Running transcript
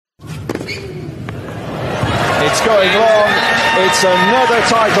going long. It's another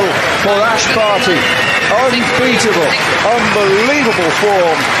title for Ash Barty. Unbeatable, unbelievable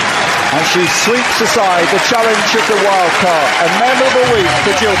form. And she sweeps aside the challenge of the wild card. A memorable week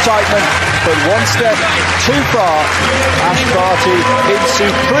for Jill Teichmann, but one step too far. Ash Barty in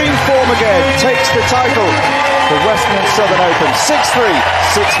supreme form again takes the title. The Western Southern Open 6-3,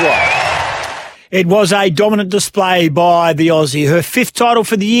 6-1. It was a dominant display by the Aussie. Her fifth title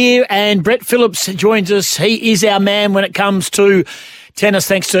for the year, and Brett Phillips joins us. He is our man when it comes to tennis,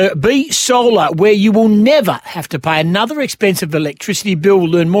 thanks to B Solar, where you will never have to pay another expensive electricity bill.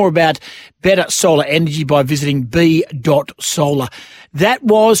 We'll learn more about better solar energy by visiting b.solar. That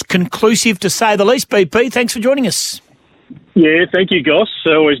was conclusive, to say the least. BP, thanks for joining us. Yeah, thank you, Goss.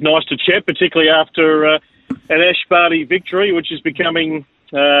 Always nice to chat, particularly after an Ash Barty victory, which is becoming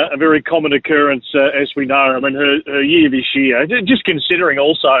a very common occurrence, as we know. I mean, her year this year, just considering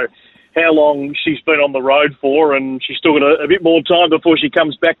also how long she's been on the road for, and she's still got a bit more time before she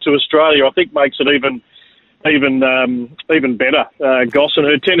comes back to Australia, I think makes it even better. Goss, and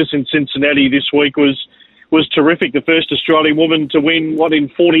her tennis in Cincinnati this week was terrific. The first Australian woman to win, in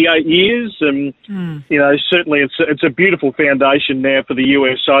 48 years? And, you know, certainly it's a beautiful foundation now for the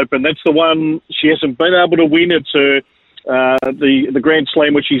US Open. That's the one she hasn't been able to win. It's the Grand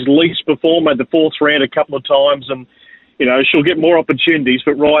Slam, which she's least performed, made the fourth round a couple of times, and, you know, she'll get more opportunities,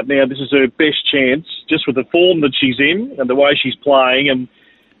 but right now this is her best chance, just with the form that she's in and the way she's playing and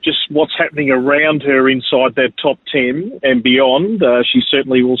just what's happening around her inside that top 10 and beyond. She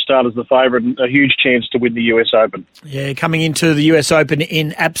certainly will start as the favourite and a huge chance to win the US Open. Yeah, coming into the US Open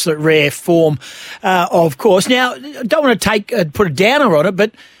in absolute rare form, of course. Now, I don't want to put a downer on it,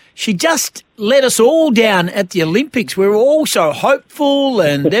 but she just let us all down at the Olympics. We were all so hopeful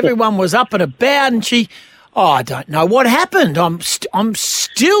and everyone was up and about, and I don't know what happened. I'm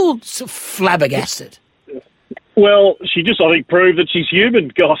still flabbergasted. Well, she just, I think, proved that she's human,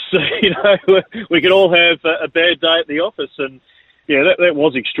 Goss. You know, we can all have a bad day at the office, and yeah, that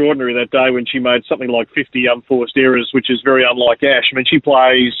was extraordinary that day when she made something like 50 unforced errors, which is very unlike Ash. I mean, she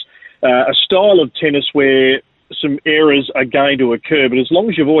plays a style of tennis where some errors are going to occur, but as long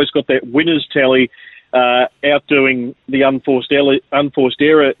as you've always got that winner's tally outdoing the unforced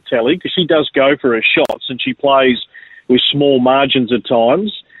error tally, because she does go for her shots and she plays with small margins at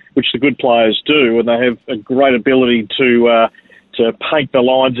times, which the good players do, and they have a great ability to paint the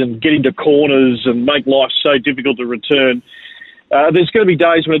lines and get into corners and make life so difficult to return. There's going to be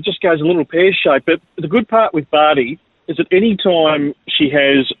days when it just goes a little pear-shaped, but the good part with Barty is that any time she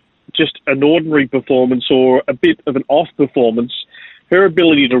has just an ordinary performance or a bit of an off performance, her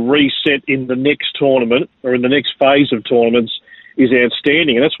ability to reset in the next tournament or in the next phase of tournaments is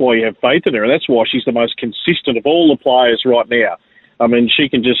outstanding, and that's why you have faith in her, and that's why she's the most consistent of all the players right now. I mean, she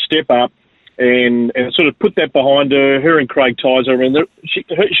can just step up and sort of put that behind her. Her and Craig Tyser, I mean,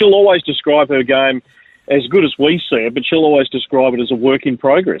 she'll always describe her game as good as we see it, but she'll always describe it as a work in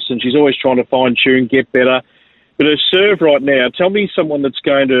progress, and she's always trying to fine-tune, get better. But her serve right now, tell me someone that's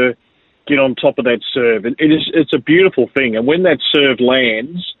going to get on top of that serve. It's a beautiful thing. And when that serve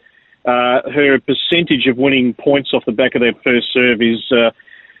lands, her percentage of winning points off the back of that first serve is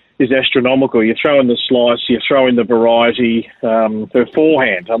astronomical. You throw in the slice, you throw in the variety, her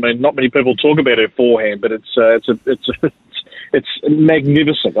forehand. I mean, not many people talk about her forehand, but it's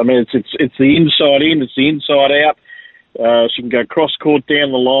magnificent. I mean, it's the inside in, it's the inside out. She can go cross court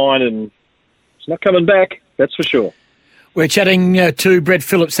down the line, and it's not coming back. That's for sure. We're chatting to Brett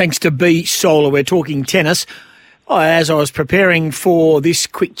Phillips thanks to B Solar. We're talking tennis. As I was preparing for this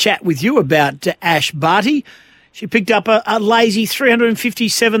quick chat with you about Ash Barty, she picked up a lazy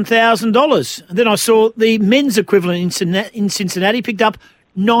 $357,000. And then I saw the men's equivalent in Cincinnati picked up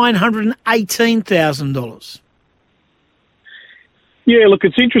 $918,000. Yeah, look,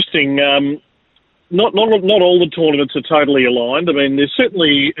 it's interesting. Not all the tournaments are totally aligned. I mean, there's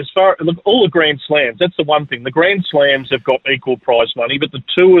certainly, as far as all the Grand Slams, that's the one thing. The Grand Slams have got equal prize money, but the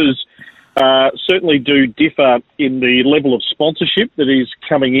tours certainly do differ in the level of sponsorship that is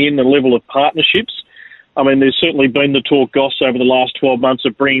coming in, the level of partnerships. I mean, there's certainly been the talk, Goss, over the last 12 months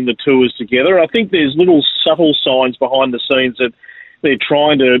of bringing the tours together. I think there's little subtle signs behind the scenes that they're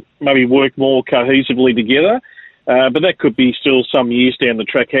trying to maybe work more cohesively together. But that could be still some years down the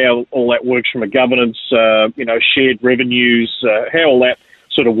track, how all that works from a governance, shared revenues, how all that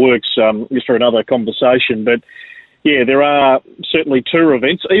sort of works is for another conversation. But, yeah, there are certainly tour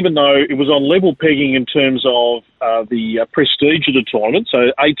events, even though it was on level pegging in terms of the prestige of the tournament.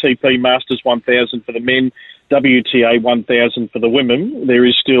 So ATP Masters 1000 for the men, WTA 1000 for the women. There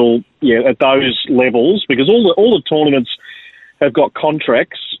is still, at those levels, because all the tournaments have got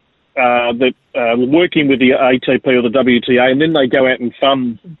contracts working with the ATP or the WTA, and then they go out and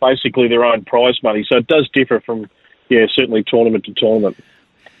fund basically their own prize money. So it does differ from, certainly tournament to tournament.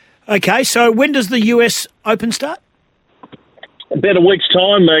 Okay, so when does the US Open start? About a week's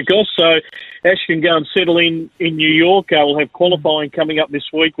time, Goss. So Ash can go and settle in New York. We'll have qualifying coming up this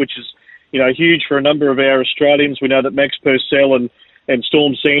week, which is, huge for a number of our Australians. We know that Max Purcell and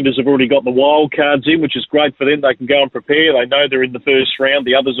Storm Sanders have already got the wild cards in, which is great for them. They can go and prepare. They know they're in the first round.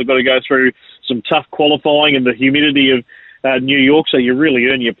 The others have got to go through some tough qualifying in the humidity of New York, so you really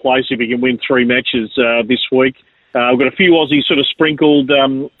earn your place if you can win 3 matches this week. We've got a few Aussies sort of sprinkled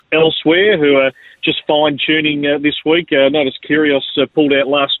elsewhere who are just fine-tuning this week. Notice Kyrgios pulled out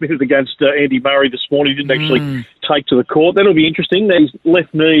last minute against Andy Murray this morning. He didn't actually take to the court. That'll be interesting. His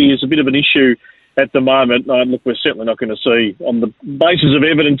left knee is a bit of an issue at the moment. Look, we're certainly not going to see, on the basis of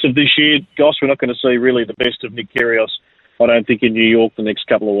evidence of this year, Goss, we're not going to see really the best of Nick Kyrgios, I don't think, in New York the next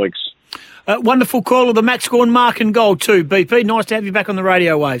couple of weeks. Wonderful call of the match score and mark and goal too, BP. Nice to have you back on the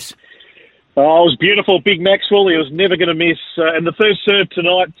radio waves. Oh, it was beautiful. Big Maxwell, he was never going to miss. And the first serve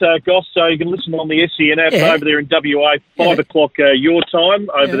tonight, Goss, so you can listen on the SEN app over there in WA, 5 o'clock your time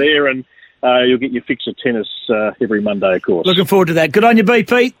over there, and you'll get your fix of tennis every Monday, of course. Looking forward to that. Good on you,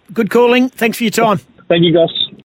 BP. Good calling. Thanks for your time. Thank you, Goss.